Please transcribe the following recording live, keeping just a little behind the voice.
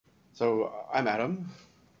So I'm Adam,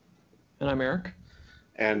 And I'm Eric.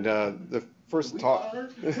 and the first talk.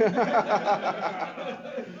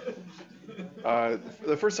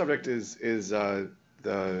 The first subject is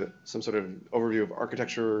the some sort of overview of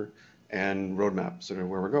architecture and roadmap, sort of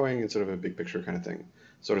where we're going, and sort of a big picture kind of thing.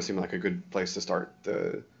 Sort of seemed like a good place to start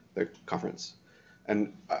the conference.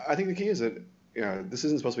 And I think the key is that this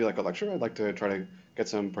isn't supposed to be like a lecture. I'd like to try to get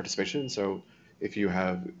some participation. So if you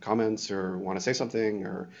have comments or want to say something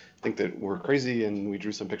or think that we're crazy and we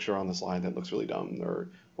drew some picture on the slide that looks really dumb or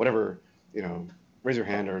whatever, raise your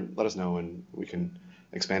hand or let us know and we can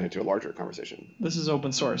expand it to a larger conversation. This is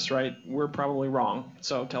open source, right? We're probably wrong,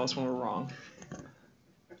 so tell us when we're wrong.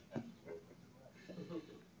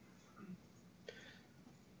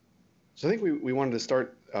 So I think we wanted to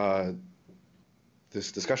start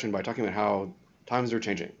this discussion by talking about how times are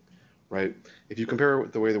changing, right? If you compare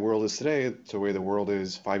the way the world is today to the way the world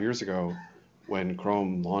is 5 years ago, when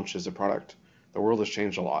Chrome launched as a product, the world has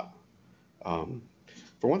changed a lot.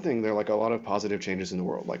 For one thing, there are like a lot of positive changes in the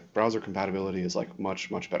world. Like browser compatibility is like much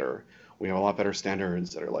better. We have a lot better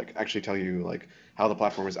standards that are like actually tell you like how the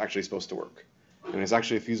platform is actually supposed to work, and it's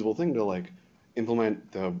actually a feasible thing to like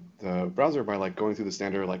implement the browser by like going through the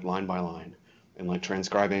standard like line by line and like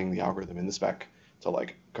transcribing the algorithm in the spec to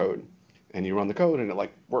like code, and you run the code and it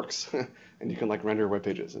like works, and you can like render web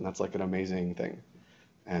pages, and that's like an amazing thing,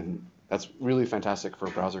 and that's really fantastic for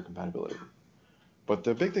browser compatibility. But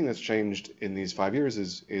the big thing that's changed in these 5 years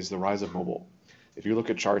is the rise of mobile. If you look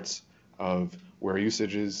at charts of where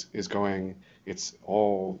usage is going, it's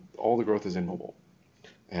all the growth is in mobile.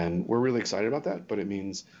 And we're really excited about that, but it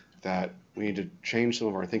means that we need to change some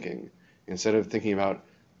of our thinking. Instead of thinking about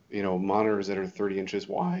monitors that are 30 inches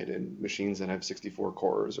wide and machines that have 64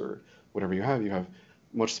 cores or whatever you have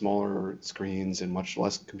much smaller screens and much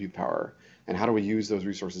less compute power. And how do we use those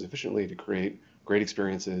resources efficiently to create great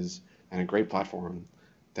experiences and a great platform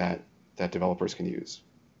that developers can use?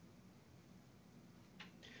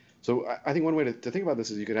 So I think one way to think about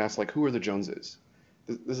this is you could ask, like, who are the Joneses?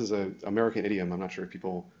 This is an American idiom. I'm not sure if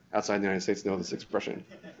people outside the United States know this expression.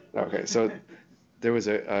 Okay, so there was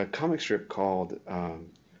a comic strip called, do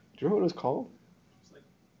you remember what it was called?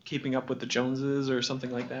 Keeping Up with the Joneses or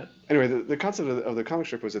something like that. Anyway, the concept of the comic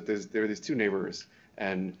strip was that there were these two neighbors,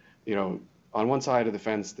 and on one side of the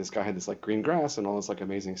fence, this guy had this like green grass and all this like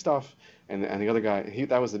amazing stuff, and the other guy,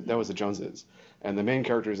 that was the Joneses, and the main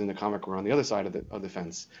characters in the comic were on the other side of the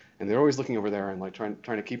fence, and they're always looking over there and like trying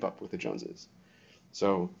to keep up with the Joneses.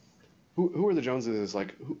 So, who are the Joneses? Is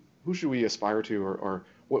like who should we aspire to, or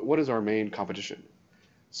what is our main competition?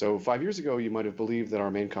 So 5 years ago, you might have believed that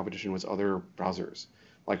our main competition was other browsers,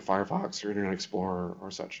 like Firefox or Internet Explorer or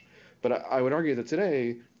such. But I would argue that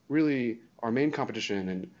today, really, our main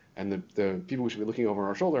competition and the people we should be looking over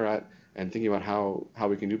our shoulder at and thinking about how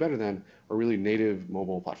we can do better than are really native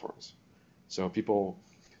mobile platforms. So people,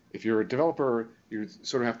 if you're a developer, you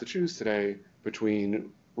sort of have to choose today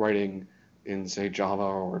between writing in, say, Java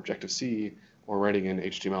or Objective-C or writing in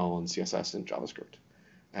HTML and CSS and JavaScript.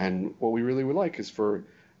 And what we really would like is for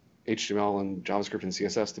HTML and JavaScript and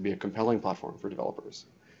CSS to be a compelling platform for developers.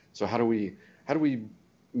 So how do we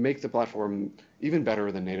make the platform even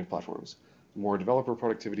better than native platforms? More developer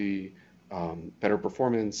productivity, better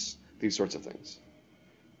performance, these sorts of things.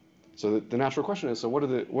 So the natural question is, so what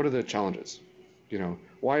are the challenges?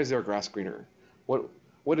 Why is there grass greener?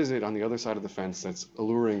 What is it on the other side of the fence that's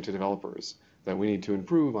alluring to developers that we need to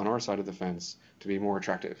improve on our side of the fence to be more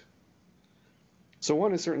attractive? So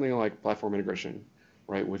one is certainly like platform integration,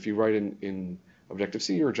 right? If you write in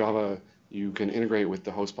Objective-C or Java, you can integrate with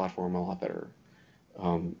the host platform a lot better.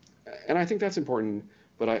 And I think that's important,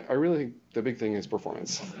 but I really think the big thing is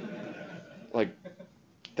performance. Like,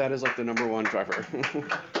 that is like the #1 driver.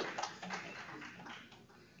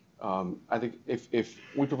 I think if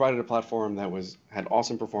we provided a platform that had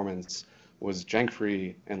awesome performance, was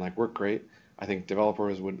jank-free, and like worked great, I think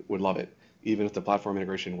developers would love it, even if the platform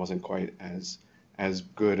integration wasn't quite as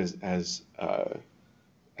good as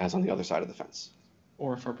on the other side of the fence.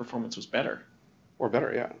 Or if our performance was better. Or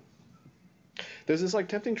better, yeah. There's this like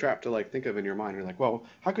tempting trap to like think of in your mind. You're like, well,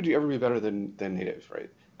 how could you ever be better than native, right?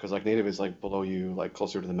 Because like native is like below you, like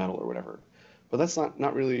closer to the metal or whatever. But that's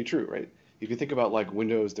not really true, right? If you think about like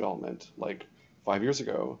Windows development, like 5 years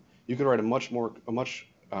ago, you could write a much more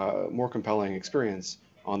compelling experience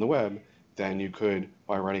on the web than you could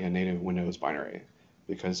by writing a native Windows binary,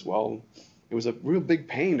 because well, it was a real big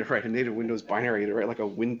pain to write a native Windows binary, to write like a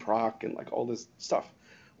WinProc and like all this stuff,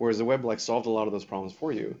 whereas the web like solved a lot of those problems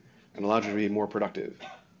for you and allowed you to be more productive,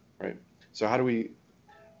 right? So how do we,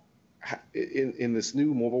 in this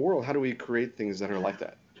new mobile world, how do we create things that are like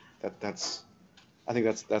that? That's I think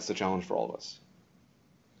that's the challenge for all of us.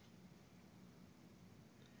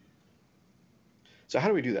 So how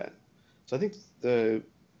do we do that? So I think the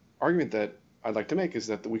argument that I'd like to make is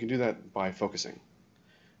that we can do that by focusing.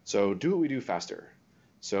 So do what we do faster.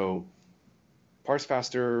 So parse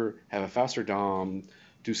faster, have a faster DOM,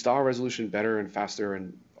 do style resolution better and faster,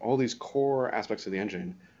 and all these core aspects of the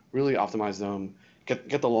engine, really optimize them,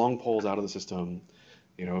 get the long polls out of the system.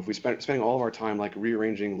 You know, if we spending all of our time like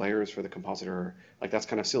rearranging layers for the compositor, like that's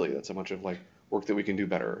kind of silly. That's a bunch of like work that we can do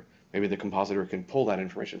better. Maybe the compositor can pull that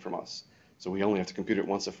information from us. So we only have to compute it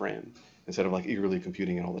once a frame instead of like eagerly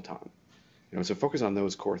computing it all the time. You know, so focus on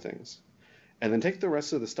those core things. And then take the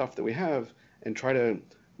rest of the stuff that we have and try to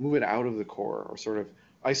move it out of the core or sort of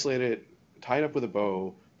isolate it, tie it up with a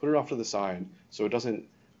bow, put it off to the side so it doesn't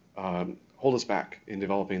hold us back in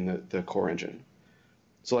developing the core engine.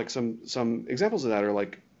 So like some examples of that are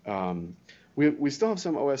like we still have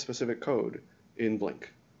some OS specific code in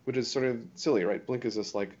Blink, which is sort of silly, right? Blink is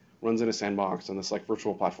this like runs in a sandbox on this like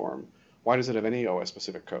virtual platform. Why does it have any OS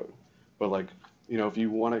specific code? But like, you know, if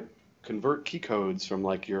you want to convert key codes from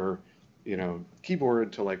like your, you know,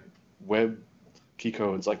 keyboard to like web key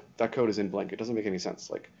codes, like that code is in Blink. It doesn't make any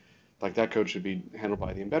sense. Like that code should be handled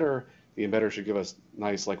by the embedder. The embedder should give us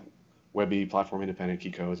nice like webby platform independent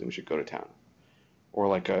key codes, and we should go to town. Or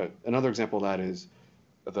like another example of that is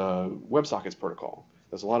the WebSockets protocol.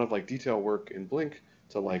 There's a lot of like detail work in Blink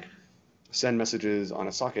to like send messages on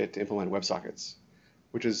a socket to implement WebSockets,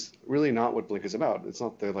 which is really not what Blink is about. It's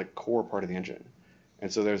not the like core part of the engine. And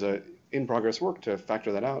so there's a in-progress work to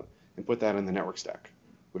factor that out and put that in the network stack,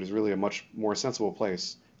 which is really a much more sensible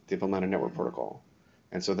place to implement a network protocol.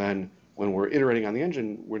 And so then when we're iterating on the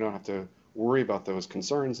engine, we don't have to worry about those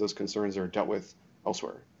concerns. Those concerns are dealt with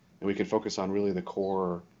elsewhere. And we can focus on really the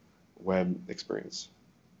core web experience.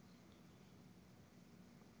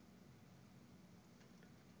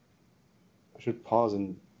 I should pause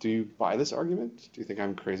and do you buy this argument? Do you think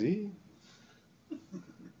I'm crazy?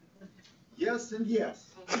 Yes and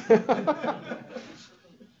yes. I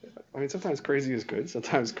mean, sometimes crazy is good.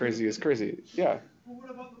 Sometimes crazy is crazy. Yeah. Well,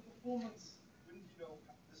 what about the performance when you know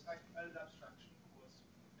this added abstraction course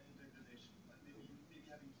and degradation? Like maybe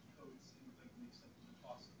having key codes in like makes something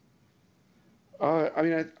possible. I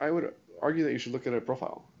mean, I would argue that you should look at a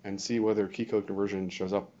profile and see whether key code conversion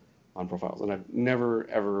shows up on profiles. And I've never,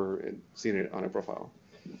 ever seen it on a profile.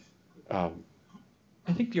 I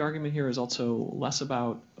think the argument here is also less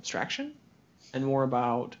about abstraction and more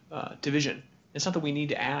about division. It's not that we need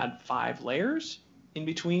to add 5 layers in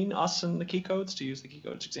between us and the key codes, to use the key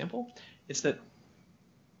codes example. It's that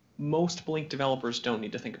most Blink developers don't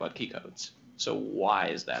need to think about key codes. So why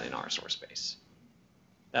is that in our source base?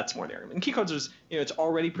 That's more the argument. And key codes is, you know, it's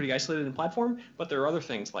already pretty isolated in platform, but there are other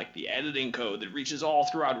things like the editing code that reaches all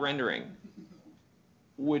throughout rendering,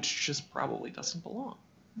 which just probably doesn't belong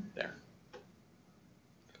there.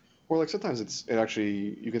 Or like sometimes it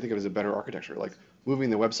actually, you can think of it as a better architecture. Like moving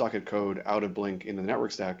the WebSocket code out of Blink into the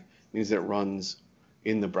network stack means that it runs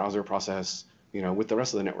in the browser process, you know, with the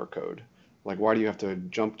rest of the network code. Like why do you have to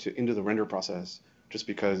jump into the render process just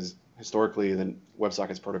because historically the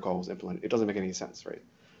WebSockets protocol was implemented? It doesn't make any sense, right?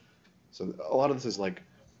 So a lot of this is like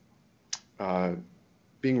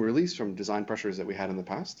being released from design pressures that we had in the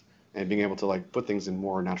past and being able to like put things in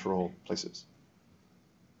more natural places.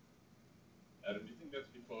 Adam, do you think that's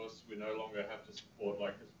because we no longer have to support,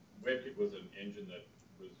 like, WebKit was an engine that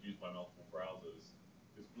was used by multiple browsers.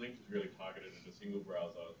 This Blink is really targeted at a single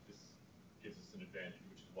browser. This gives us an advantage,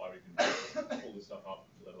 which is why we can pull this stuff up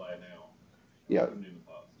to the layer now. Yeah. In the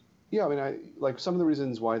past. Yeah, I mean, like some of the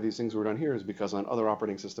reasons why these things were done here is because on other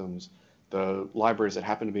operating systems, the libraries that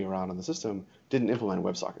happened to be around on the system didn't implement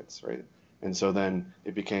WebSockets, right? And so then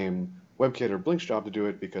it became WebKit or Blink's job to do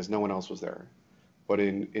it because no one else was there. But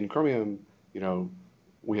in Chromium, you know,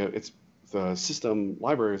 it's the system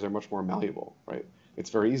libraries are much more malleable, right? It's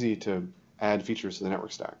very easy to add features to the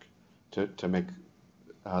network stack to make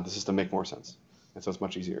the system make more sense. And so it's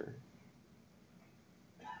much easier.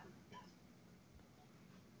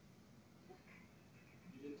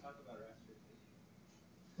 You didn't talk about raster.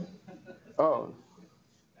 Oh.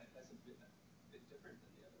 That's a bit different than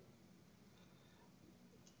the other one.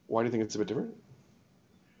 Why do you think it's a bit different?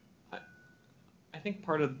 I think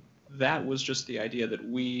part of that was just the idea that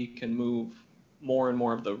we can move more and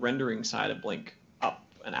more of the rendering side of Blink up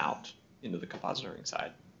and out into the compositoring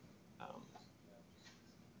side.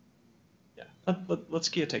 Yeah, let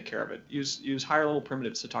Skia take care of it. Use higher level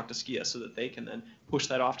primitives to talk to Skia so that they can then push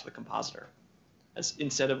that off to the compositor.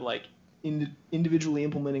 Instead of like individually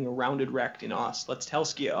implementing a rounded rect in OS, let's tell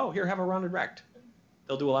Skia, oh, here, have a rounded rect.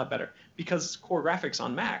 They'll do a lot better. Because core graphics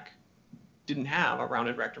on Mac didn't have a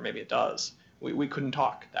rounded rector, maybe it does, we couldn't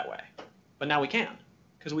talk that way. But now we can,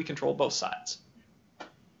 because we control both sides.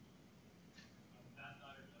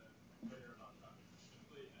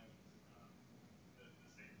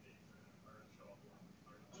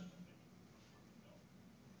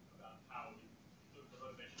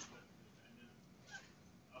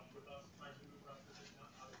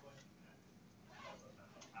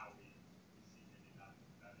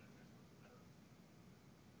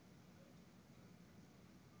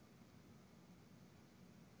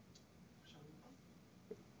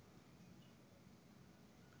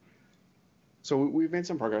 So we've made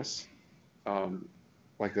some progress.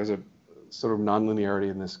 Like there's a sort of nonlinearity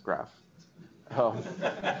in this graph.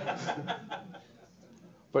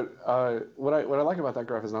 But what I like about that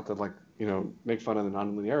graph is not to like make fun of the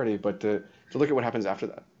nonlinearity, but to look at what happens after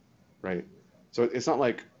that, right? So it's not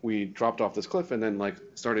like we dropped off this cliff and then like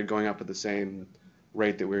started going up at the same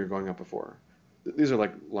rate that we were going up before. These are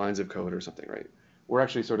like lines of code or something, right? We're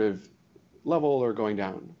actually sort of level or going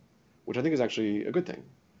down, which I think is actually a good thing.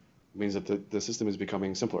 It means that the system is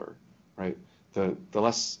becoming simpler, right? The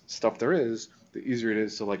less stuff there is, the easier it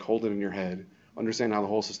is to like hold it in your head, understand how the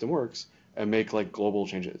whole system works, and make like global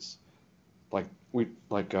changes. Like Greg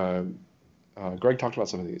talked about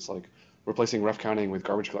some of these, like replacing ref counting with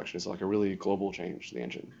garbage collection is like a really global change to the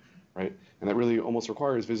engine, right? And that really almost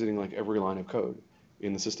requires visiting like every line of code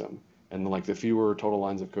in the system. And like the fewer total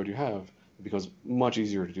lines of code you have, it becomes much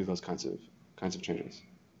easier to do those kinds of changes.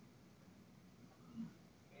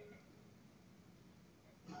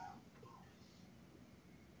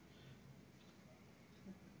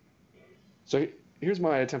 So here's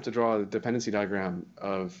my attempt to draw a dependency diagram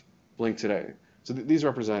of Blink today. So these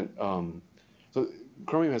represent, so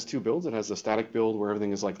Chromium has two builds. It has the static build where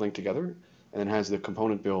everything is like linked together, and then has the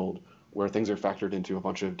component build where things are factored into a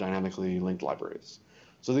bunch of dynamically linked libraries.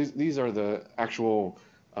 So these are the actual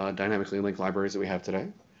dynamically linked libraries that we have today.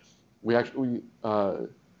 We actually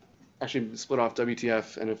split off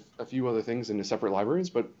WTF and a few other things into separate libraries,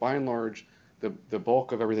 but by and large, the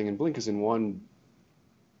bulk of everything in Blink is in one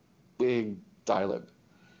big dilib.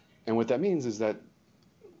 And what that means is that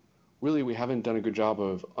really we haven't done a good job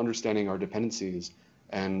of understanding our dependencies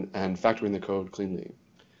and factoring the code cleanly.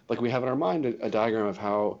 Like we have in our mind a diagram of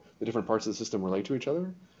how the different parts of the system relate to each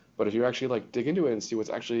other, but if you actually like dig into it and see what's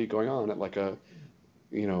actually going on at like a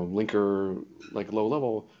linker like low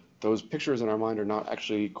level, those pictures in our mind are not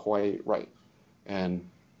actually quite right. And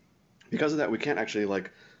because of that, we can't actually like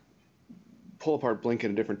pull apart Blink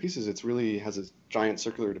into different pieces. It really has a giant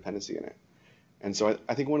circular dependency in it. And so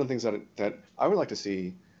I think one of the things that I would like to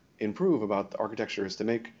see improve about the architecture is to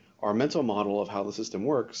make our mental model of how the system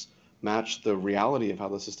works match the reality of how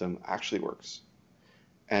the system actually works.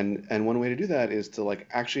 And one way to do that is to like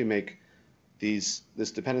actually make this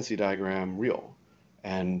dependency diagram real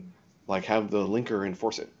and like have the linker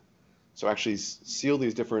enforce it. So actually seal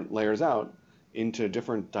these different layers out into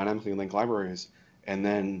different dynamically linked libraries, and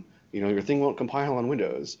then your thing won't compile on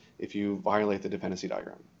Windows if you violate the dependency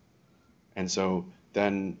diagram. And so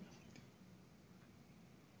then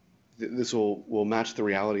this will match the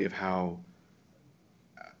reality of how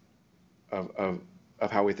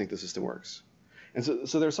we think the system works. And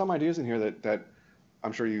so there's some ideas in here that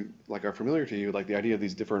I'm sure you like are familiar to you, like the idea of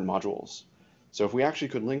these different modules. So if we actually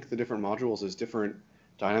could link the different modules as different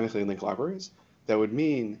dynamically linked libraries, that would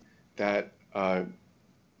mean that that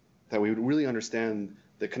we would really understand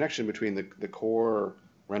the connection between the core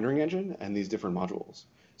rendering engine and these different modules.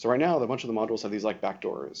 So right now, a bunch of the modules have these like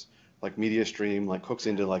backdoors, like media stream, like hooks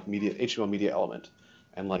into like media HTML media element,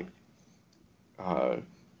 and like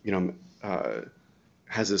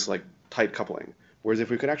has this like tight coupling. Whereas if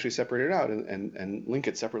we could actually separate it out and link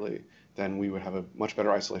it separately, then we would have a much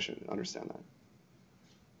better isolation and understand that.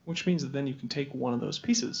 Which means that then you can take one of those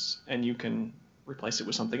pieces and you can replace it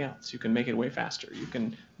with something else. You can make it way faster. You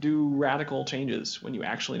can do radical changes when you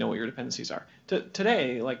actually know what your dependencies are.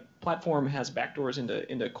 Today, like platform has backdoors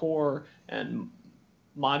into core, and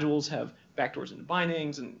modules have backdoors into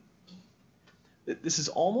bindings, and this is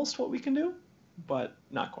almost what we can do, but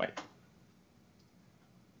not quite.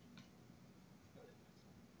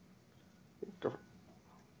 Go for it.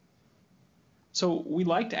 So we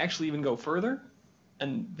like to actually even go further,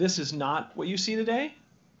 and this is not what you see today,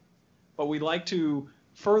 but we like to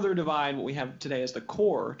further divide what we have today as the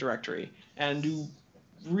core directory and do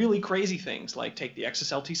really crazy things like take the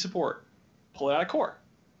XSLT support, pull it out of core,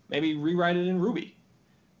 maybe rewrite it in Ruby.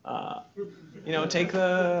 Take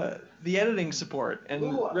the editing support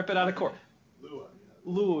and rip it out of core.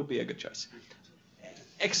 Lua would be a good choice.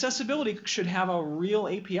 Accessibility should have a real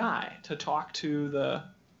API to talk to the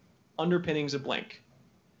underpinnings of Blink.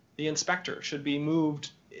 The inspector should be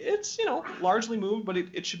moved. It's, largely moved, but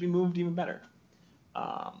it should be moved even better.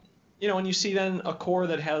 And you see then a core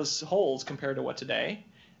that has holes compared to what today.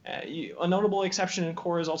 A notable exception in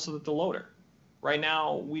core is also the loader. Right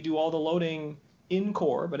now, we do all the loading in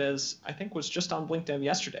core, but as I think was just on BlinkDev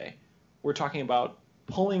yesterday, we're talking about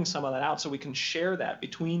pulling some of that out so we can share that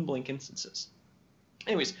between Blink instances.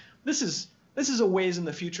 Anyways, this is a ways in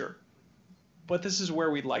the future, but this is where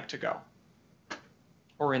we'd like to go,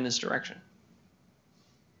 or in this direction.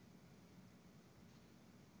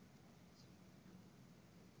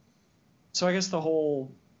 So I guess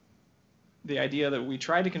the idea that we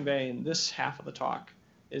tried to convey in this half of the talk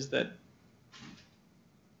is that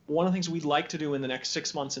one of the things we'd like to do in the next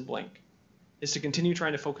 6 months in Blink is to continue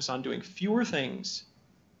trying to focus on doing fewer things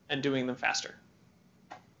and doing them faster.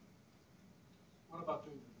 What about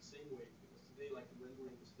doing it the same way? Because today, like, the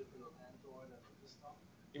rendering is different on Android and on desktop.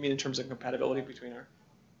 You mean in terms of compatibility between our?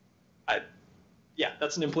 Yeah,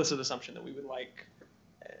 that's an implicit assumption that we would like,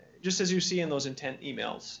 just as you see in those intent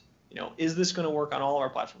emails. Is this going to work on all of our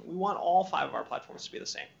platforms? We want all 5 of our platforms to be the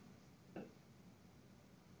same.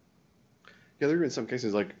 Yeah, there are in some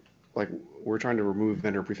cases like we're trying to remove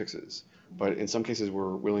vendor prefixes, but in some cases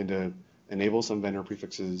we're willing to enable some vendor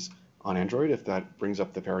prefixes on Android if that brings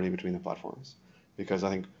up the parity between the platforms. Because I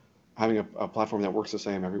think having a platform that works the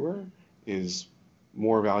same everywhere is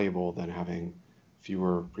more valuable than having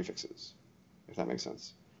fewer prefixes, if that makes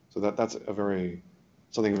sense. So that's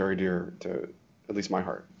something very dear to at least my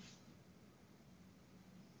heart.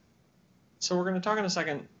 So we're going to talk in a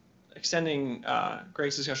second, extending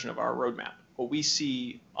Greg's discussion of our roadmap, what we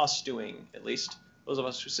see us doing, at least those of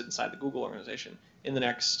us who sit inside the Google organization, in the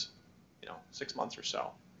next 6 months or so,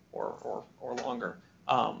 or longer.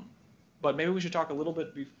 But maybe we should talk a little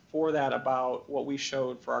bit before that about what we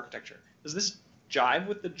showed for architecture. Does this jive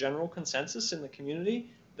with the general consensus in the community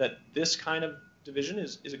that this kind of division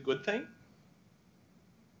is a good thing?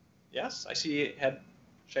 Yes, I see head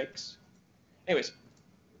shakes. Anyways,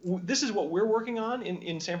 this is what we're working on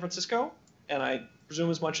in San Francisco, and I presume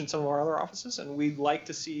as much in some of our other offices, and we'd like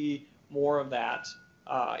to see more of that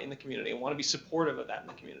in the community and want to be supportive of that in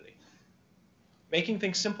the community. Making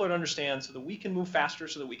things simpler to understand so that we can move faster,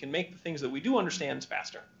 so that we can make the things that we do understand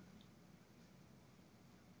faster.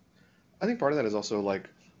 I think part of that is also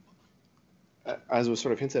as was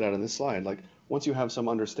sort of hinted at in this slide, once you have some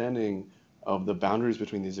understanding of the boundaries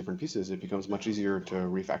between these different pieces, it becomes much easier to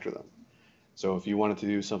refactor them. So if you wanted to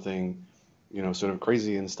do something, sort of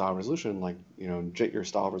crazy in style resolution, like, JIT your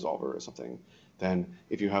style resolver or something, then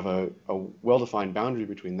if you have a well-defined boundary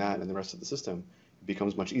between that and the rest of the system, it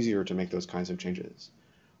becomes much easier to make those kinds of changes.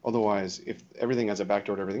 Otherwise, if everything has a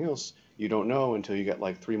backdoor to everything else, you don't know until you get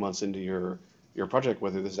 3 months into your project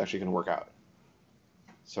whether this is actually going to work out.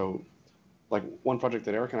 So, one project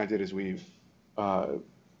that Eric and I did is we've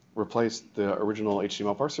replaced the original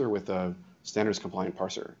HTML parser with a standards compliant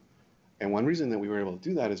parser. And one reason that we were able to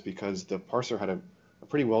do that is because the parser had a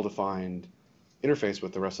pretty well-defined interface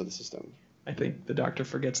with the rest of the system. I think the doctor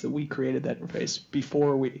forgets that we created that interface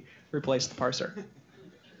before we replaced the parser.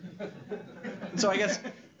 So I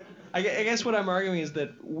guess what I'm arguing is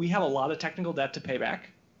that we have a lot of technical debt to pay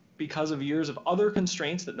back because of years of other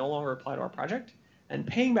constraints that no longer apply to our project. And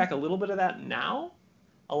paying back a little bit of that now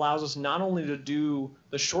allows us not only to do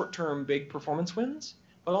the short-term big performance wins,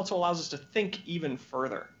 but also allows us to think even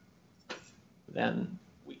further than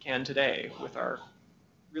we can today with our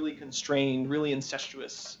really constrained, really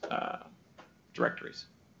incestuous directories.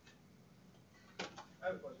 I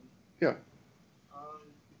have a question. Yeah.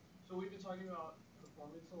 So we've been talking about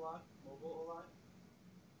performance a lot, mobile a lot.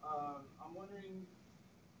 I'm wondering,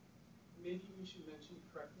 maybe we should mention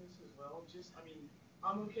correctness as well.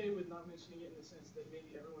 I'm okay with not mentioning it in the sense that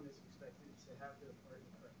maybe everyone is expected to have their part in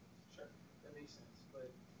correctness. Sure, that makes sense. But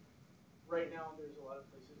right now, there's a lot of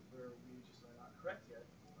places where we just are not correct yet,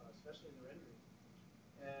 especially in the rendering.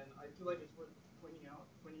 And I feel like it's worth pointing it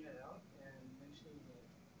out and mentioning that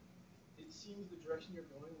it seems the direction you're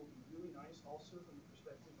going will be really nice also from the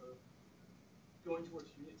perspective of going towards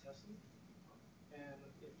unit testing. And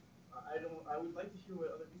if I would like to hear what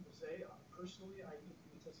other people say. Personally, I think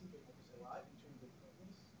unit testing can help us a lot in terms of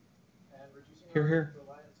correctness and reducing our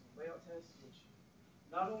reliance on layout tests, which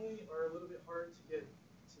not only are a little bit hard to get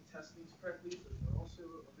to test things correctly, but they're also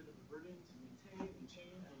a bit of a burden to maintain and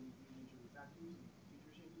change when you need your refactors and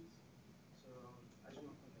feature changes. So I just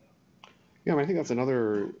want to point that out. Yeah, I think that's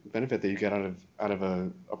another benefit that you get out of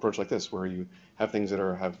an approach like this, where you have things that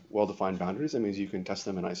have well-defined boundaries. That means you can test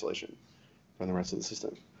them in isolation from the rest of the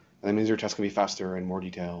system. And that means your tests can be faster and more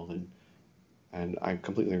detailed, and I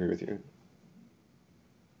completely agree with you.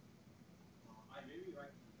 I maybe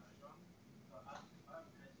recognize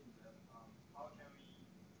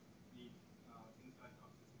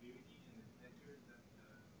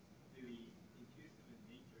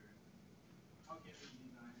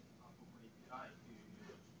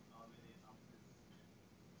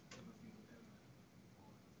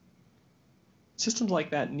systems like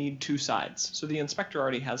that need two sides. So the inspector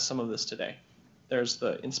already has some of this today. There's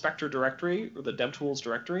the inspector directory or the DevTools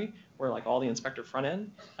directory where like all the inspector front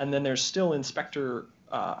end, and then there's still inspector,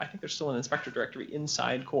 I think there's still an inspector directory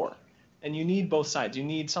inside core. And you need both sides. You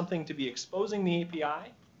need something to be exposing the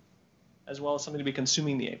API as well as something to be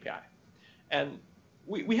consuming the API. And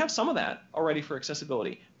we have some of that already for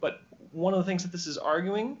accessibility, but one of the things that this is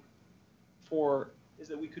arguing for is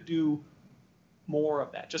that we could do more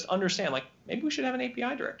of that. Just understand, like, maybe we should have an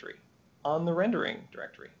API directory on the rendering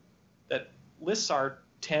directory that lists our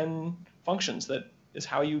 10 functions that is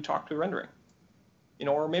how you talk to rendering. You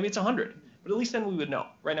know, or maybe it's 100, but at least then we would know.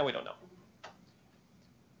 Right now we don't know.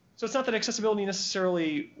 So it's not that accessibility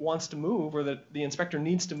necessarily wants to move or that the inspector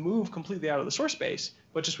needs to move completely out of the source base,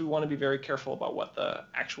 but just we want to be very careful about what the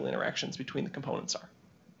actual interactions between the components are.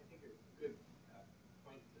 I think a good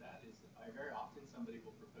point to that is very often somebody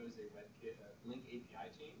will propose a WebKit Blink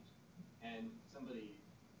API change, and somebody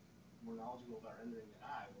more knowledgeable about rendering than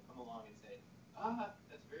I will come along and say,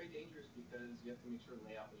 that's very dangerous because you have to make sure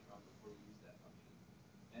layout was wrong before you use that function.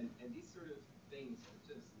 And these sort of things are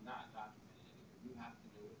just not documented anywhere. You have to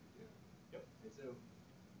know what you're doing. Yep. And so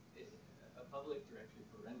a public directory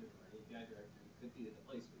for rendering or an API directory could be the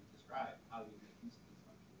place where you describe how you make use of these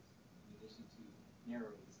functions in addition to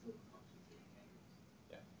narrowing the scope of functions that you can use.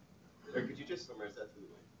 Yeah. Or could you just summarize that to the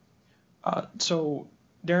link? So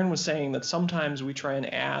Darren was saying that sometimes we try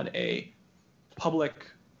and add a public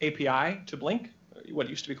API to Blink, what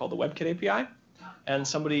used to be called the WebKit API, and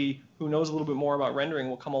somebody who knows a little bit more about rendering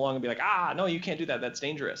will come along and be like, no, you can't do that, that's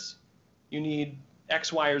dangerous. You need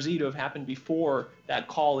X, Y, or Z to have happened before that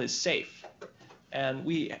call is safe. And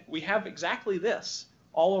we have exactly this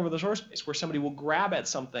all over the source base where somebody will grab at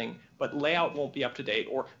something, but layout won't be up to date,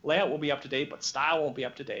 or layout will be up to date, but style won't be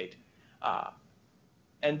up to date.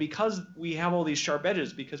 And because we have all these sharp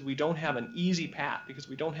edges, because we don't have an easy path, because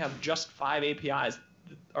we don't have just 5 APIs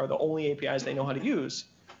that are the only APIs they know how to use,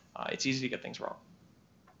 it's easy to get things wrong.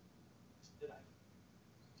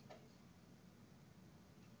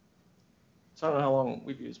 So I don't know how long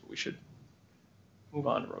we've used, but we should move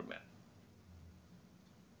on to roadmap.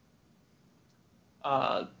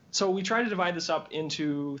 So we try to divide this up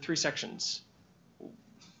into 3 sections.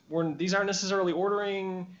 These aren't necessarily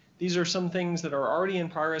ordering. These are some things that are already in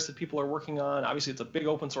progress that people are working on. Obviously, it's a big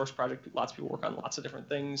open source project. Lots of people work on lots of different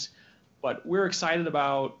things. But we're excited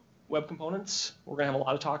about web components. We're going to have a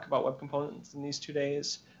lot of talk about web components in these 2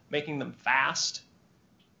 days, making them fast.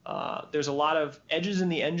 There's a lot of edges in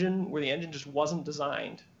the engine where the engine just wasn't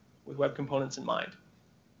designed with web components in mind.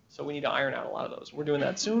 So we need to iron out a lot of those. We're doing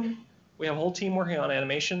that soon. We have a whole team working on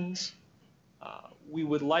animations. We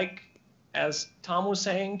would like, as Tom was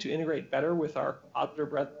saying, to integrate better with our auditor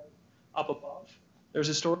brethren up above. There's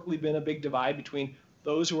historically been a big divide between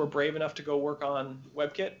those who are brave enough to go work on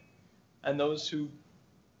WebKit and those who,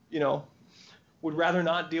 would rather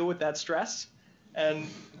not deal with that stress. And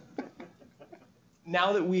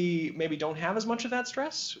now that we maybe don't have as much of that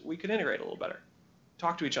stress, we could integrate a little better,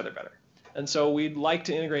 talk to each other better. And so we'd like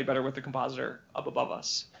to integrate better with the compositor up above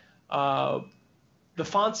us. The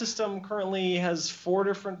font system currently has 4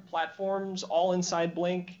 different platforms, all inside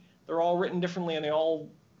Blink. They're all written differently, and they all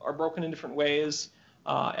are broken in different ways.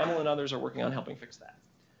 Emil and others are working on helping fix that.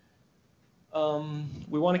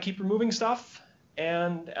 We want to keep removing stuff,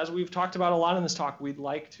 and as we've talked about a lot in this talk, we'd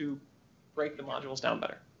like to break the modules down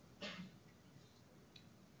better.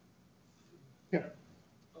 Yeah.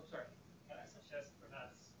 Oh, sorry. Can I suggest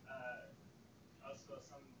perhaps also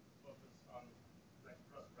some focus on like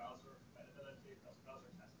cross-browser compatibility,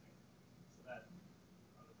 cross-browser testing, so that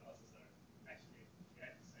other browsers are actually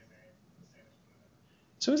react the same way, the same HTML.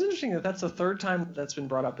 So it's interesting that that's the 3rd time that's been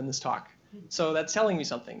brought up in this talk. So that's telling me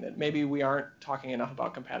something, that maybe we aren't talking enough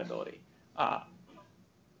about compatibility.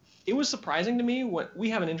 It was surprising to me. We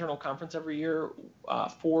have an internal conference every year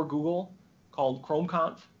for Google called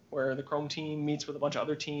ChromeConf, where the Chrome team meets with a bunch of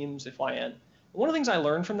other teams. They fly in. And one of the things I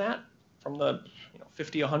learned from that, from the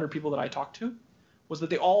 50, 100 people that I talked to, was that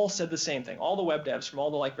they all said the same thing. All the web devs from all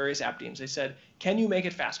the various app teams, they said, "Can you make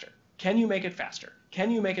it faster? Can you make it faster? Can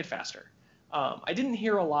you make it faster?" I didn't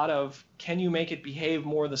hear a lot of, "Can you make it behave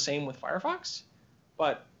more the same with Firefox?"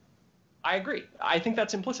 But I agree. I think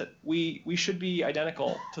that's implicit. We should be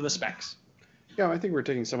identical to the specs. Yeah, I think we're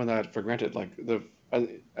taking some of that for granted. Like as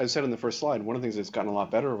I said in the first slide, one of the things that's gotten a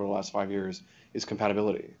lot better over the last 5 years is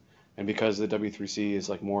compatibility. And because the W3C is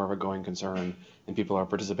like more of a going concern and people are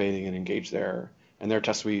participating and engaged there and their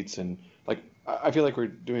test suites, and I feel like we're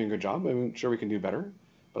doing a good job. I'm sure we can do better,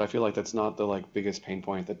 but I feel like that's not the biggest pain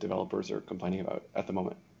point that developers are complaining about at the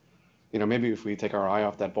moment. Maybe if we take our eye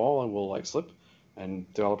off that ball and we'll slip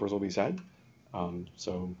and developers will be sad.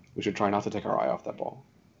 So we should try not to take our eye off that ball.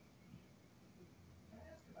 Can I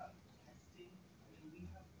ask about testing? I mean, we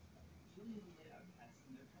have trillions of layout tests,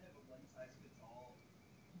 and they're kind of a one-size-fits-all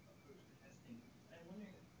approach to testing. And I'm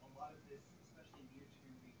wondering if a lot of this, especially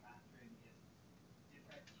near-term refactoring, if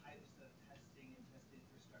different types of testing and test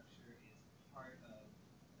infrastructure is part of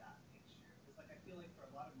that picture. Because like I feel like for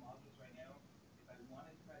a lot of modules right now, if I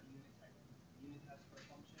wanted to write a unit test for a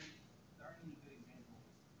function, there aren't any good examples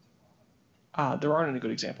to follow. There aren't any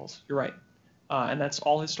good examples. You're right. And that's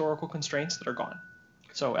all historical constraints that are gone.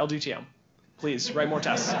 So LGTM, please write more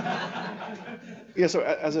tests. Yeah, so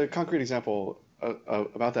as a concrete example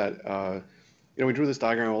about that, we drew this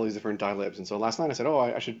diagram of all these different dilibs, and so last night I said, oh,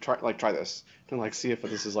 I should try this and see if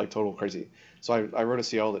this is total crazy. So I wrote a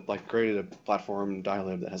CL that created a platform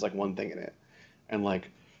dilib that has one thing in it, and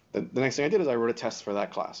the next thing I did is I wrote a test for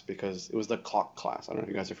that class because it was the clock class. I don't know if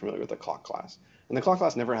you guys are familiar with the clock class, and the clock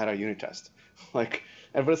class never had a unit test, but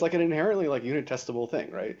it's an inherently unit testable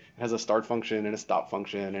thing, right? It has a start function and a stop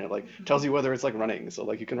function, and it tells you whether it's running.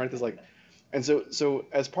 So you can write this and so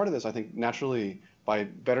as part of this, I think naturally by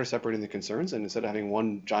better separating the concerns and instead of having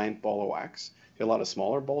one giant ball of wax, you have a lot of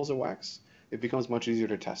smaller balls of wax, it becomes much easier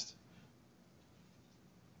to test.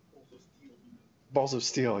 Balls of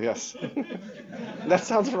steel, yes. That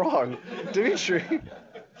sounds wrong. Dimitri.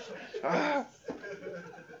 A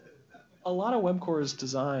lot of WebCore's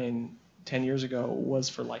design 10 years ago was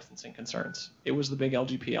for licensing concerns. It was the big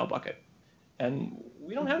LGPL bucket. And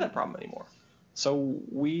we don't have that problem anymore. So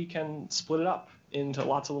we can split it up into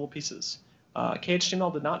lots of little pieces.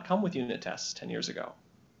 KHTML did not come with unit tests 10 years ago.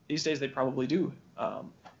 These days they probably do.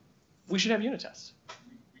 We should have unit tests.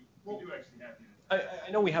 We do actually have unit tests.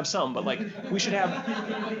 I know we have some, but we should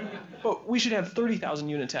have 30,000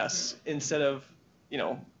 unit tests instead of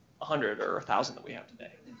 100 or 1,000 that we have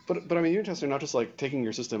today. But I mean, unit tests are not just taking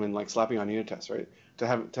your system and slapping on unit tests, right? To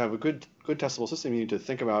have a good testable system, you need to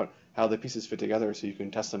think about how the pieces fit together so you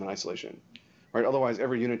can test them in isolation, right? Otherwise,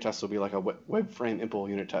 every unit test will be like a web frame impl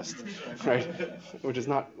unit test, right? Which is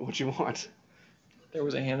not what you want. There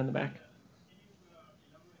was a hand in the back.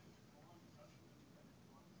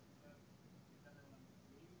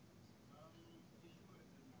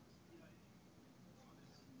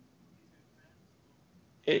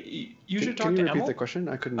 You should talk Can to you repeat Emil. the question?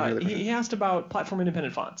 I couldn't hear the question. He asked about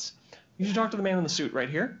platform-independent fonts. You should talk to the man in the suit right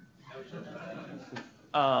here.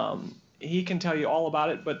 He can tell you all about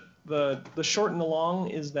it, but the short and the long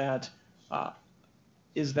is that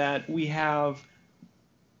we have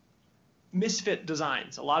misfit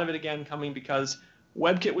designs. A lot of it, again, coming because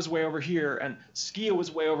WebKit was way over here and Skia was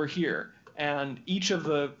way over here. And each of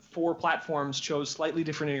the 4 platforms chose slightly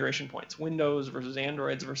different integration points, Windows versus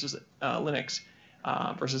Androids versus Linux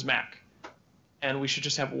versus Mac. And we should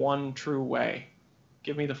just have one true way.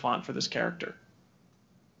 Give me the font for this character.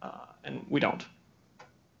 And we don't.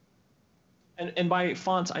 And by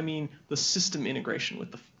fonts, I mean the system integration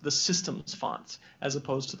with the system's fonts, as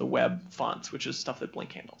opposed to the web fonts, which is stuff that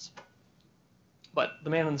Blink handles. But the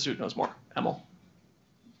man in the suit knows more. Emil.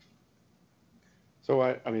 So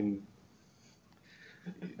I mean,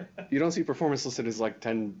 you don't see performance listed as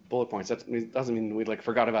 10 bullet points. That doesn't mean we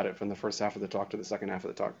forgot about it from the first half of the talk to the second half of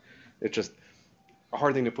the talk. It's just a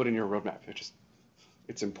hard thing to put in your roadmap.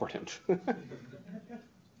 It's important. Maybe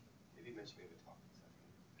mentioning the talk.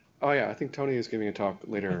 Oh yeah, I think Tony is giving a talk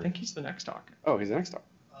later. I think he's the next talk. Oh, he's the next talk.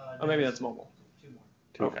 Oh, maybe that's mobile. 2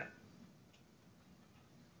 more. Okay.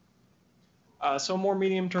 So more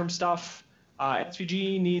medium-term stuff.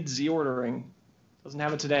 SVG needs Z ordering. Doesn't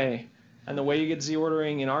have it today. And the way you get Z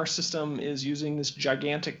ordering in our system is using this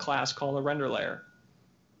gigantic class called a render layer.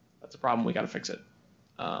 That's a problem. We got to fix it.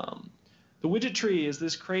 The widget tree is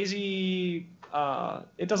this crazy.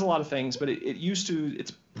 It does a lot of things, but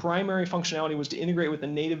its primary functionality was to integrate with the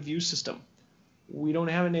native view system. We don't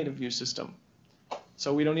have a native view system,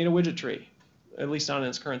 so we don't need a widget tree, at least not in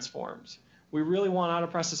its current forms. We really want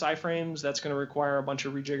out-of-process iframes. That's going to require a bunch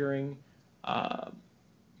of rejiggering.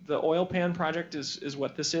 The oil pan project is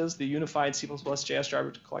what this is, the unified C++ JS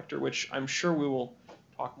driver collector, which I'm sure we will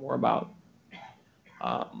talk more about.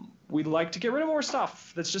 We'd like to get rid of more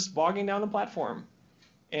stuff that's just bogging down the platform.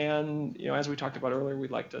 And as we talked about earlier,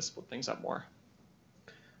 we'd like to split things up more.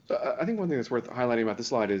 So I think one thing that's worth highlighting about this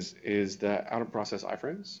slide is the out-of-process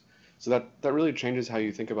iframes. So that really changes how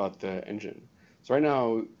you think about the engine. So right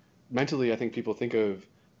now, mentally, I think people think of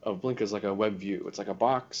Blink as a web view. It's a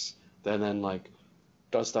box that then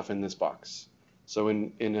does stuff in this box. So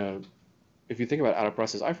if you think about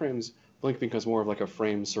out-of-process iframes, Blink becomes more of a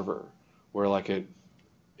frame server, where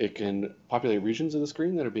It can populate regions of the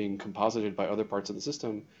screen that are being composited by other parts of the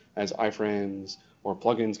system as iframes or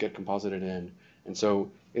plugins get composited in. And so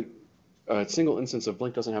a single instance of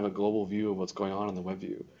Blink doesn't have a global view of what's going on in the web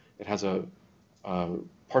view. It has a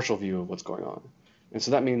partial view of what's going on. And so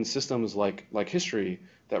that means systems like history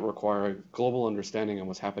that require global understanding of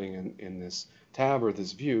what's happening in this tab or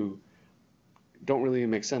this view don't really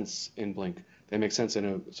make sense in Blink. They make sense in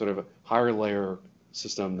a sort of higher layer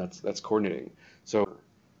system that's coordinating. So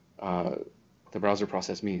the browser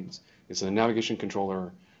process means it's a navigation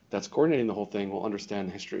controller that's coordinating the whole thing will understand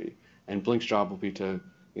the history, and Blink's job will be to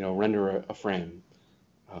render a frame.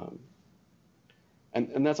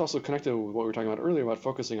 And that's also connected with what we were talking about earlier about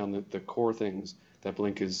focusing on the core things that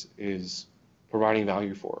Blink is providing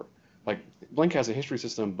value for. Like Blink has a history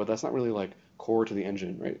system, but that's not really like core to the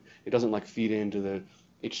engine, right? It doesn't like feed into the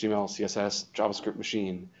HTML, CSS, JavaScript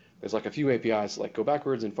machine. There's like a few APIs like go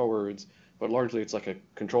backwards and forwards, but largely it's like a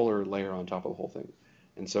controller layer on top of the whole thing.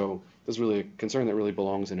 And so this is really a concern that really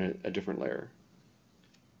belongs in a different layer.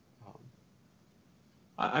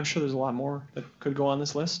 I'm sure there's a lot more that could go on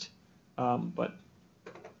this list, but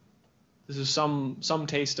this is some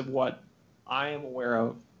taste of what I am aware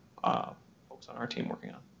of folks on our team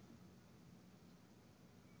working on.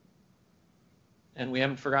 And we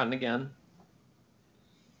haven't forgotten again.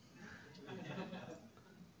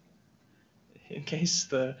 In case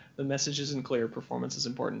the message isn't clear, performance is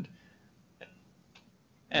important.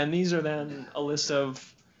 And these are then a list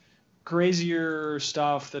of crazier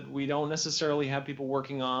stuff that we don't necessarily have people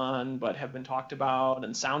working on, but have been talked about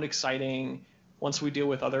and sound exciting once we deal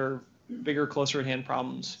with other bigger, closer at hand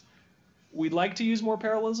problems. We'd like to use more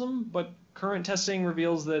parallelism, but current testing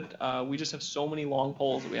reveals that we just have so many long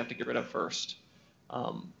poles that we have to get rid of first.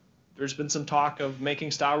 There's been some talk of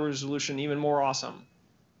making style resolution even more awesome.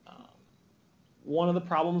 One of the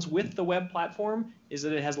problems with the web platform is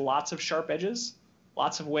that it has lots of sharp edges,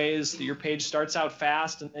 lots of ways that your page starts out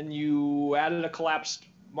fast and then you added a collapsed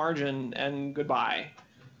margin and goodbye.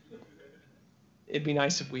 It'd be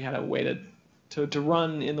nice if we had a way to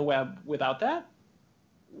run in the web without that.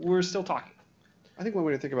 We're still talking. I think one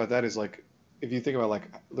way to think about that is like, if you think about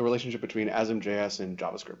like the relationship between ASM.js and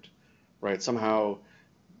JavaScript, right? Somehow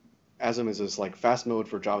ASM is this like fast mode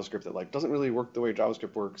for JavaScript that like doesn't really work the way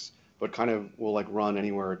JavaScript works, but kind of will like run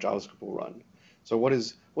anywhere JavaScript will run. So what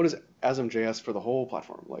is ASM.js for the whole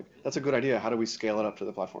platform? Like that's a good idea. How do we scale it up to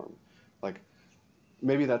the platform? Like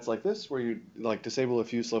maybe that's like this, where you like disable a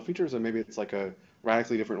few slow features, or maybe it's like a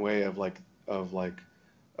radically different way of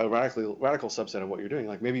a radical subset of what you're doing.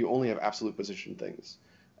 Like maybe you only have absolute position things,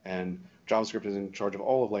 and JavaScript is in charge of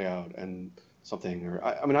all of layout and something. Or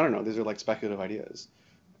I mean I don't know. These are like speculative ideas.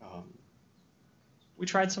 We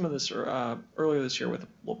tried some of this earlier this year with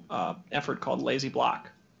an effort called Lazy Block,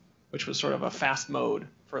 which was sort of a fast mode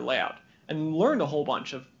for layout, and learned a whole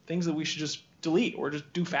bunch of things that we should just delete or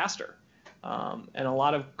just do faster. And a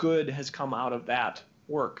lot of good has come out of that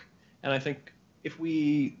work. And I think if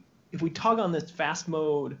we tug on this fast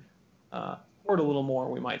mode forward a little more,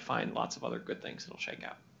 we might find lots of other good things that'll shake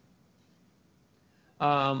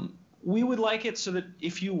out. We would like it so that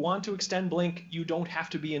if you want to extend Blink, you don't have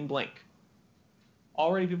to be in Blink.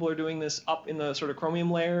 Already people are doing this up in the sort of Chromium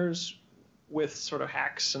layers with sort of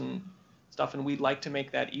hacks and stuff, and we'd like to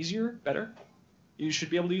make that easier, better. You should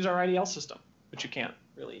be able to use our IDL system, but you can't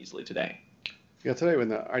really easily today. Yeah, today when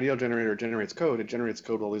the IDL generator generates code, it generates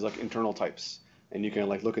code with all these like internal types, and you can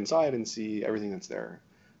like look inside and see everything that's there.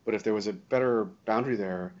 But if there was a better boundary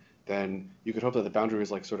there, then you could hope that the boundary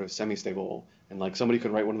was like sort of semi-stable, and like somebody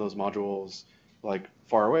could write one of those modules like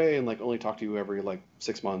far away and like only talk to you every like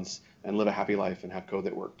 6 months and live a happy life and have code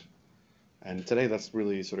that worked. And today that's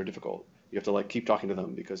really sort of difficult. You have to like keep talking to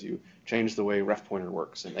them because you change the way ref pointer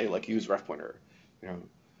works, and they like use ref pointer, you know.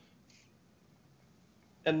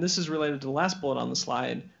 And this is related to the last bullet on the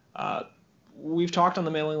slide. We've talked on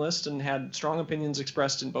the mailing list and had strong opinions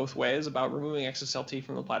expressed in both ways about removing XSLT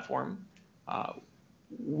from the platform.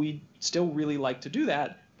 We still really like to do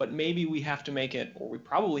that, but maybe we have to make it, or we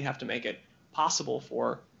probably have to make it, possible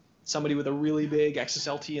for somebody with a really big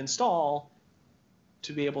XSLT install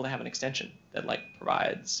to be able to have an extension that like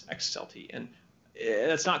provides XSLT. And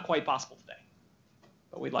it's not quite possible today,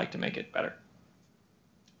 but we'd like to make it better.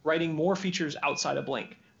 Writing more features outside of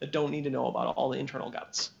Blink that don't need to know about all the internal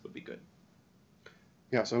guts would be good.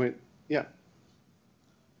 Yeah, so I mean, yeah.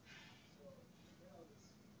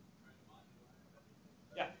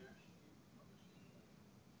 Yeah.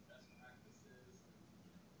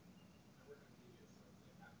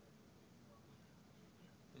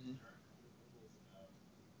 Mhm.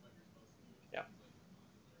 Yeah.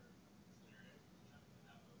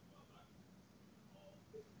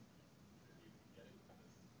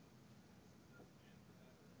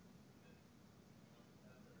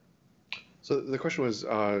 So the question was,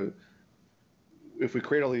 if we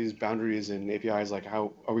create all these boundaries and APIs, like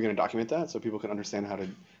how are we going to document that so people can understand how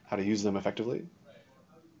to use them effectively? Right. Or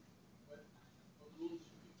how do you, what rules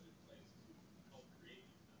should we put in place to help create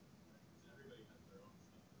these boundaries, right? Because everybody has their own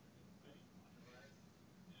stuff that they're going to modularize. And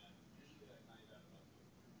usually I find out about the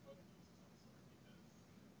code reviews of some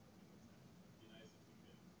sort because nobody looks at it. But it'd be nice if we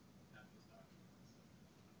could have this documented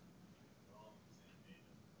so that we're all on the same page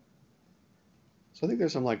as the code reviews. So I think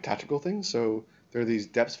there's some like tactical things. So there are these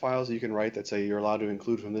deps files that you can write that say you're allowed to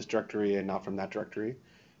include from this directory and not from that directory.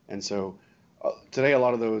 And so today a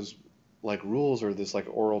lot of those like rules are this like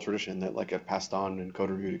oral tradition that like get passed on in code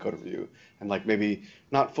review to code review and like maybe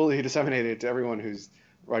not fully disseminated to everyone who's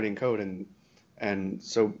writing code and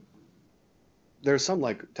so there's some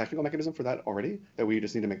like technical mechanism for that already that we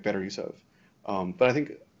just need to make better use of. But I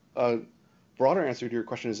think a broader answer to your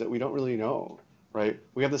question is that we don't really know, right?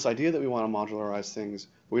 We have this idea that we want to modularize things,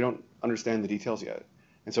 but we don't understand the details yet.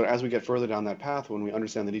 And so as we get further down that path, when we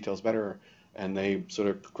understand the details better and they sort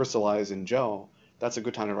of crystallize and gel, that's a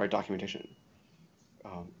good time to write documentation.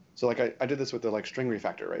 So like I did this with the like string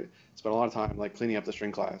refactor, right? Spent a lot of time like cleaning up the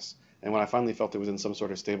string class. And when I finally felt it was in some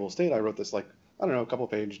sort of stable state, I wrote this like, I don't know, a couple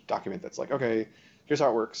page document that's like, okay, here's how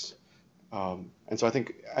it works. And so I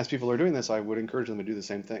think as people are doing this, I would encourage them to do the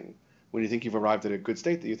same thing. When you think you've arrived at a good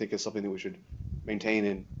state that you think is something that we should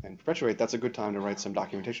maintain and perpetuate, that's a good time to write some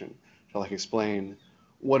documentation to like explain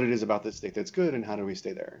what it is about this state that's good and how do we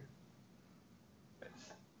stay there.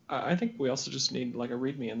 I think we also just need like a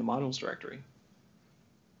README in the modules directory.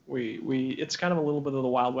 It's kind of a little bit of the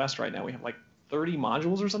Wild West right now. We have like 30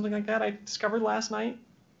 modules or something like that I discovered last night.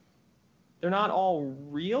 They're not all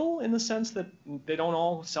real in the sense that they don't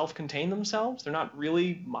all self-contain themselves. They're not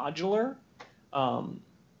really modular,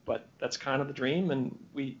 but that's kind of the dream. And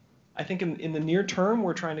I think in the near term,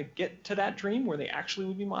 we're trying to get to that dream where they actually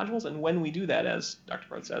would be modules. And when we do that, as Dr.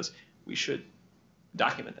 Barth says, we should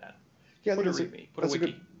document that. Yeah, Put a README, put a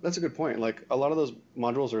wiki. That's a good point. Like a lot of those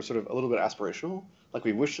modules are sort of a little bit aspirational. Like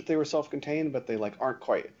we wish that they were self-contained, but they like aren't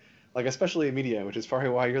quite. Like especially media, which is probably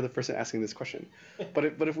why you're the person asking this question. But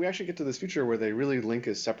if we actually get to this future where they really link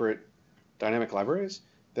as separate dynamic libraries,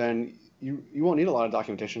 then you won't need a lot of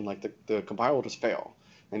documentation. Like the compile will just fail,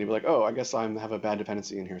 and you'll be like, oh, I guess I have a bad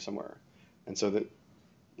dependency in here somewhere, and so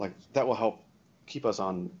that will help keep us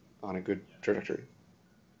on a good trajectory.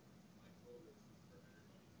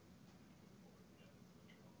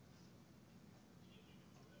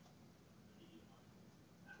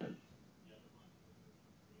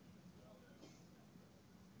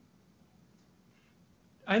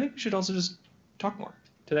 I think we should also just talk more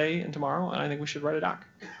today and tomorrow, and I think we should write a doc.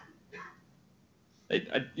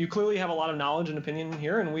 You clearly have a lot of knowledge and opinion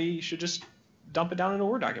here, and we should just dump it down in a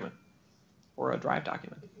Word document or a Drive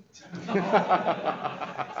document.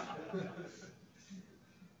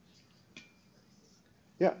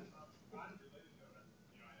 Yeah. On a related note, I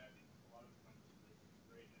think a lot of the conversation is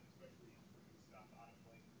great, and especially putting stuff out of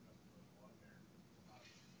Blink because that's really cool out there.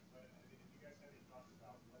 But I mean, if you guys have any thoughts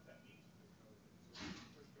about what that means for the code that sort of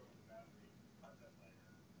pushed over the boundary to the content layer,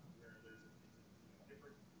 where it's a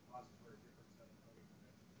different repository, different set of coding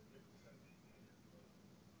conventions, a different set of API code.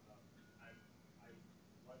 I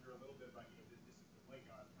wonder a little bit about, this is the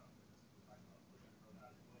BlinkOn conference. We're talking about pushing code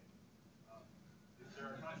out of Blink. Is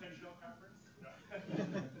there a content shell conference?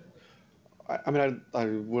 I mean, I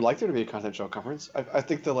would like there to be a content shell conference. I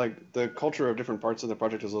think the culture of different parts of the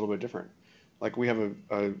project is a little bit different. Like we have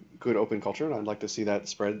a good open culture, and I'd like to see that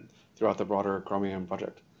spread throughout the broader Chromium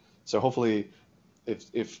project. So hopefully,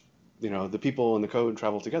 if the people and the code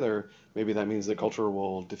travel together, maybe that means the culture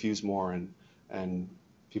will diffuse more and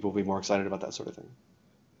people will be more excited about that sort of thing.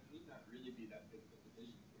 It need not really be that big of a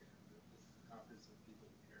division here. This is a conference of people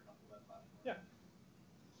who care about the web platform. Yeah.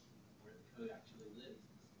 Where the code actually lives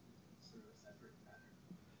is sort of a separate matter.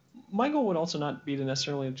 My goal would also not be to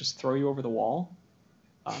necessarily just throw you over the wall,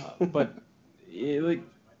 but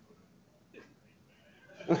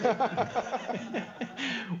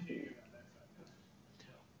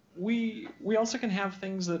we also can have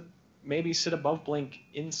things that maybe sit above Blink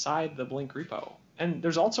inside the Blink repo. And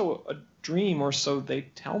there's also a dream, or so they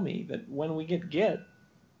tell me, that when we get Git,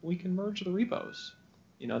 we can merge the repos.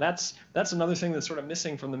 That's another thing that's sort of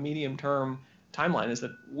missing from the medium term timeline, is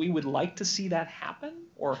that we would like to see that happen,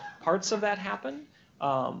 or parts of that happen.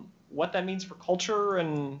 What that means for culture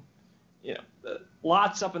and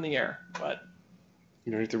lots up in the air, but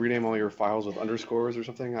You have to rename all your files with underscores or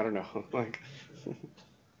something. I don't know.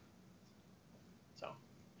 So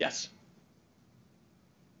yes.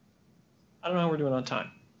 I don't know how we're doing on time.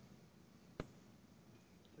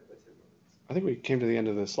 I think we came to the end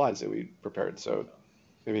of the slides that we prepared. So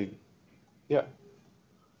maybe, Yeah.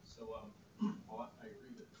 So I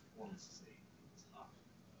agree that performance is a top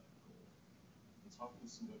goal. In talking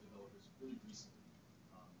with some web developers really recently,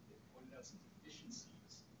 they pointed out some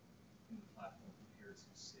deficiencies in the platform compared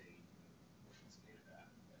to, say, what's native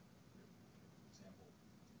app. For example,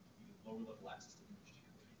 you get lower level access to image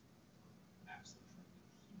decoding for apps that are trying to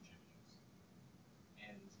get huge images.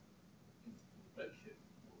 And in the WebKit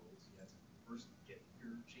world, you have to first get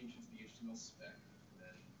your change into the HTML spec,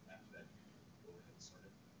 and then after that, you go ahead and start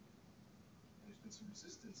it. And there's been some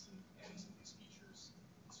resistance in adding some of these features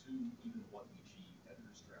to even what WebG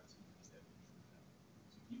editors draft to because they haven't been true now.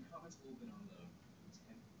 So can you comment a little bit on the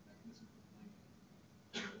intent mechanism for Blink,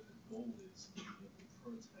 and what the goal is to be able to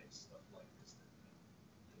prototype stuff like this that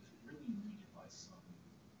is really needed by some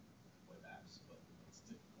web apps, but it's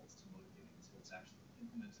difficult to motivate until it's actually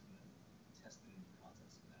implemented and then tested in the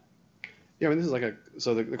context of that. Yeah, I mean, this is like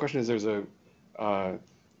so the question is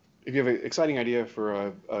if you have an exciting idea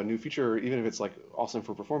for a new feature, even if it's like awesome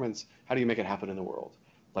for performance, how do you make it happen in the world?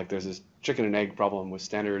 Like there's this chicken and egg problem with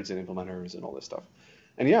standards and implementers and all this stuff.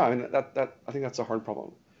 And yeah, I mean, I think that's a hard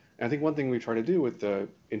problem. And I think one thing we try to do with the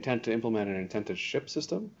intent to implement and intent to ship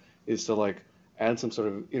system is to like add some sort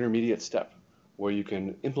of intermediate step where you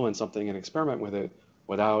can implement something and experiment with it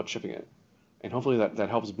without shipping it. And hopefully that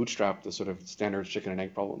helps bootstrap the sort of standard chicken and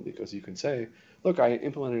egg problem because you can say, look, I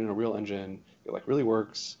implemented it in a real engine, it like really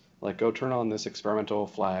works, like go turn on this experimental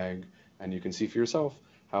flag and you can see for yourself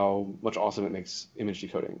how much awesome it makes image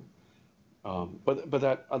decoding. But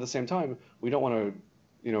that at the same time, we don't want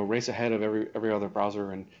to race ahead of every other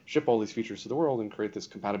browser and ship all these features to the world and create this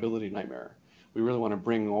compatibility nightmare. We really want to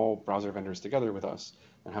bring all browser vendors together with us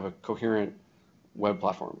and have a coherent web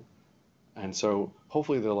platform. And so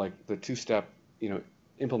hopefully the two-step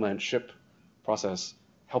implement ship process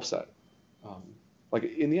helps that. Like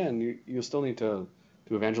in the end, you'll still need to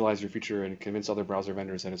evangelize your feature and convince other browser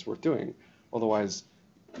vendors that it's worth doing. Otherwise,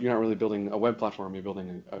 you're not really building a web platform, you're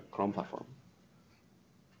building a Chrome platform.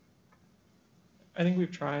 I think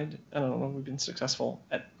we've tried, I don't know if we've been successful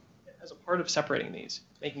at, as a part of separating these,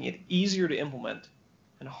 making it easier to implement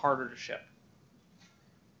and harder to ship.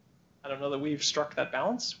 I don't know that we've struck that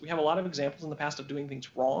balance. We have a lot of examples in the past of doing things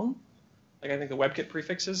wrong. Like I think the WebKit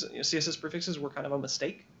prefixes, CSS prefixes were kind of a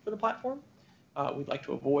mistake for the platform. We'd like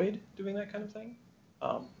to avoid doing that kind of thing.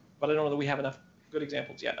 But I don't know that we have enough good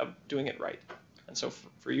examples yet of doing it right. And so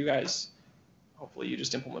for you guys, hopefully you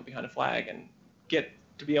just implement behind a flag and get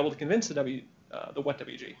to be able to convince the wet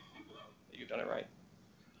WG that you've done it right.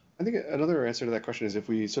 I think another answer to that question is if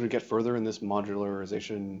we sort of get further in this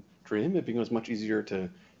modularization dream, it becomes much easier to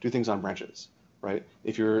do things on branches, right?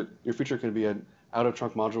 If your feature can be an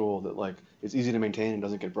out-of-trunk module that like is easy to maintain and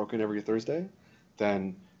doesn't get broken every Thursday,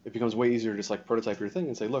 then it becomes way easier to just like prototype your thing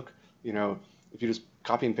and say, look, if you just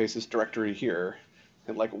copy and paste this directory here,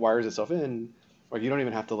 it like wires itself in, like you don't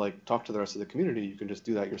even have to like talk to the rest of the community, you can just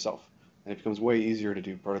do that yourself. And it becomes way easier to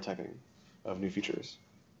do prototyping of new features.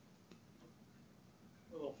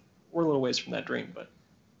 We're a little ways from that dream, but.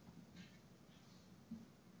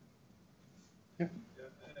 Yeah.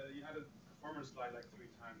 You had a performance slide like 3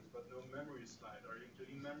 times, but no memory slide. Are you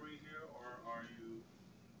including memory here, or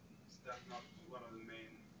is that not one of the main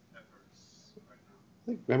efforts right now?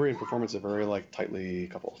 I think memory and performance are very like tightly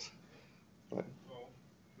coupled. But. Well,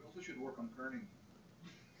 we also should work on kerning.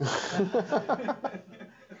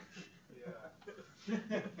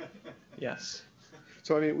 Yeah. Yes.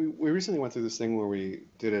 So I mean, we recently went through this thing where we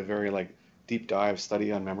did a very like deep dive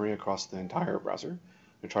study on memory across the entire browser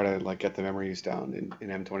and try to like get the memory use down in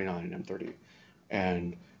M29 and M30.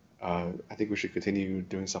 And I think we should continue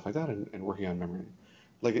doing stuff like that and working on memory.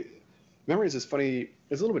 Like memory is funny.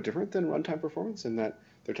 It's a little bit different than runtime performance in that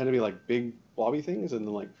there tend to be like big blobby things and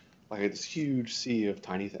then like this huge sea of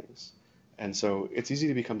tiny things. And so it's easy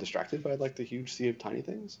to become distracted by like the huge sea of tiny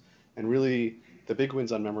things. And really, the big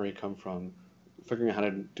wins on memory come from figuring out how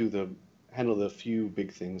to handle the few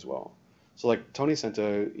big things well. So like Tony sent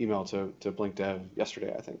an email to Blink Dev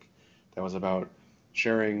yesterday, I think, that was about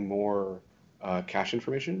sharing more cache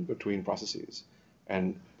information between processes.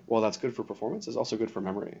 And while that's good for performance, it's also good for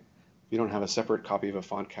memory. If you don't have a separate copy of a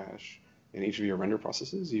font cache in each of your render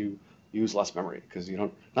processes, you use less memory because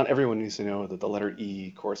not everyone needs to know that the letter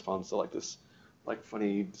E corresponds to like this like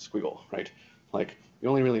funny squiggle, right? Like you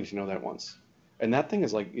only really need to know that once. And that thing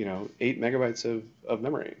is like, 8 megabytes of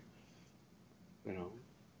memory,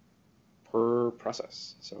 per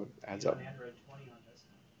process. So it adds up. On Android, 20 on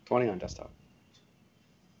desktop. 20 on desktop.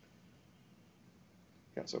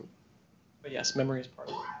 Yeah, so. But yes, memory is part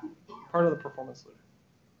of the performance solution.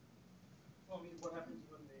 Well, I mean, what happens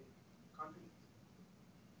when they contradict?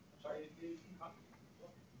 I'm sorry, if you contradict?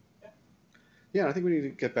 Yeah. Yeah, I think we need to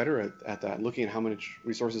get better at that, looking at how much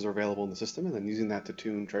resources are available in the system and then using that to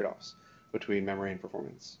tune trade-offs between memory and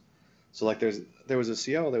performance. So like there was a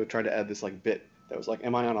CL that would try to add this like bit that was like,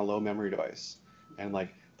 am I on a low memory device? And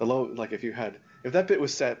like the low, like if that bit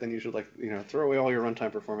was set, then you should like, throw away all your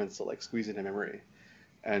runtime performance to like squeeze into memory.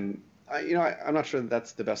 And I'm not sure that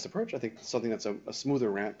that's the best approach. I think something that's a smoother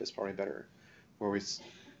ramp is probably better, where we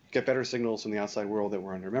get better signals from the outside world that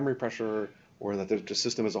we're under memory pressure, or that the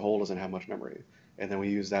system as a whole doesn't have much memory, and then we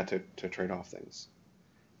use that to trade off things.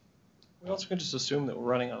 We also can just assume that we're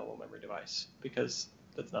running on a low memory device, because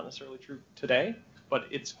that's not necessarily true today, but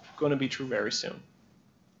it's going to be true very soon.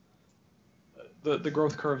 The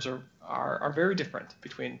growth curves are very different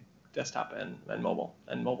between desktop and mobile,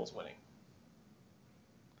 and mobile's winning.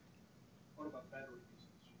 What about battery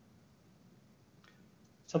usage?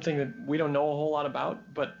 Something that we don't know a whole lot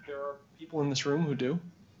about, but there are people in this room who do.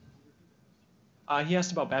 He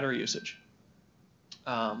asked about battery usage.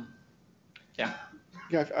 Yeah.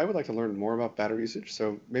 Yeah, I would like to learn more about battery usage.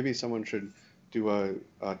 So maybe someone should do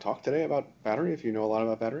a talk today about battery if you know a lot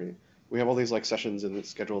about battery. We have all these like sessions in the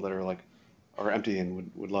schedule that are empty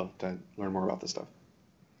and would love to learn more about this stuff.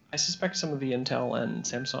 I suspect some of the Intel and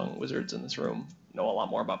Samsung wizards in this room know a lot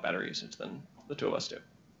more about battery usage than the two of us do. We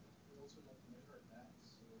also like to measure that,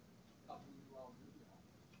 so how can we do our video?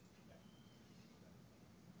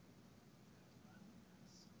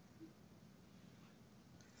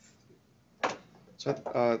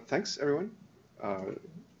 So thanks everyone.